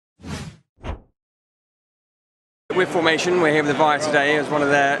we're Formation. We're here with Avaya today as one of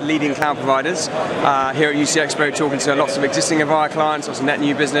their leading cloud providers. Here at UCExpo, talking to lots of existing Avaya clients, lots of net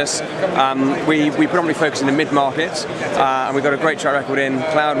new business. We predominantly focus in the mid-market, and we've got a great track record in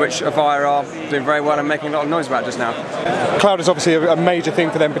cloud, which Avaya are doing very well and making a lot of noise about just now. Cloud is obviously a major thing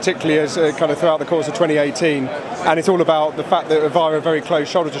for them, particularly as kind of throughout the course of 2018, and it's all about the fact that Avaya are very close,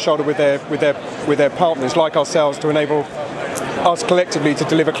 shoulder to shoulder with their partners like ourselves to enable us collectively to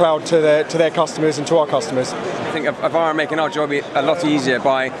deliver cloud to their customers and to our customers. I think Avaya are making our job a lot easier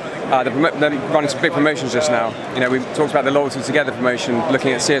by running some big promotions just now. You know, we talked about the Loyalty Together promotion,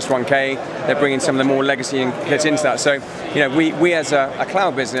 looking at CS1K. They're bringing some of the more legacy kits into that. So, you know, we as a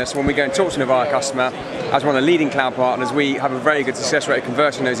cloud business, when we go and talk to an Avaya customer, as one of the leading cloud partners, we have a very good success rate of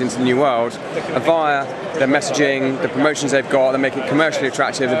converting those into the new world. Avaya, their messaging, the promotions they've got, they're making it commercially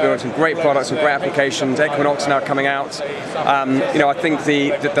attractive. They're building some great products and great applications. Equinox now coming out. You know, I think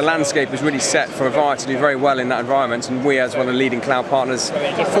the landscape is really set for Avaya to do very well in that environment, and we, as one of the leading cloud partners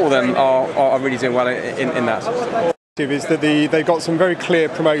for them, are really doing well in that. Is that they've got some very clear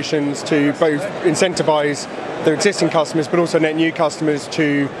promotions to both incentivize their existing customers, but also net new customers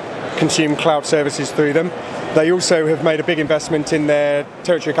to consume cloud services through them. They also have made a big investment in their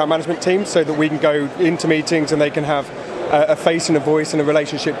territory account management team so that we can go into meetings and they can have a face and a voice and a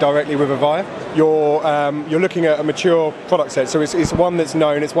relationship directly with Avaya. You're looking at a mature product set, so it's one that's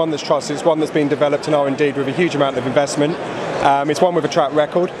known, it's one that's trusted, it's one that's been developed in R&D with a huge amount of investment. It's one with a track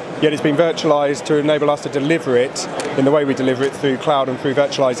record, yet it's been virtualized to enable us to deliver it in the way we deliver it through cloud and through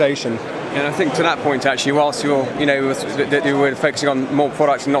virtualization. And I think to that point, actually, whilst we're focusing on more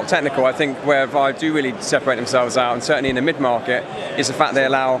products and not technical, I think where Avaya do really separate themselves out, and certainly in the mid-market, is the fact they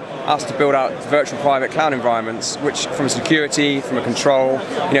allow us to build out virtual private cloud environments, which from a security, from a control,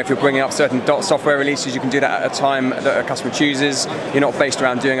 you know, if you're bringing up certain software releases, you can do that at a time that a customer chooses. You're not based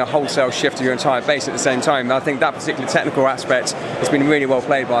around doing a wholesale shift of your entire base at the same time. And I think that particular technical aspect has been really well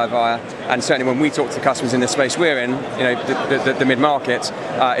played by Avaya, and certainly when we talk to customers in the space we're in, you know, the mid-market,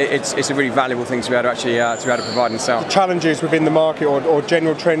 it's a really valuable thing to be able to actually provide and sell. The challenges within the market or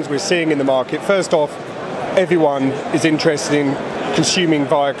general trends we're seeing in the market. First off, everyone is interested in consuming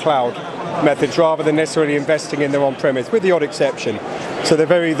via cloud methods rather than necessarily investing in their on-premise, with the odd exception. So the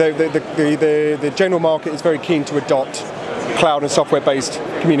general market is very keen to adopt cloud and software-based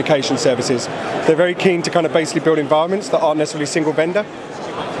communication services. They're very keen to kind of basically build environments that aren't necessarily single vendor.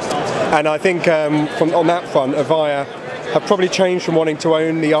 And I think on that front, Avaya have probably changed from wanting to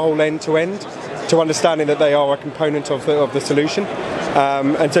own the whole end-to-end to understanding that they are a component of the solution.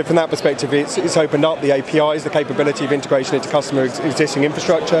 And so from that perspective, it's opened up the APIs, the capability of integration into customer existing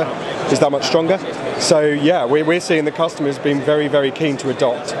infrastructure is that much stronger. So yeah, we're seeing the customers being very, very keen to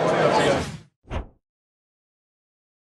adopt.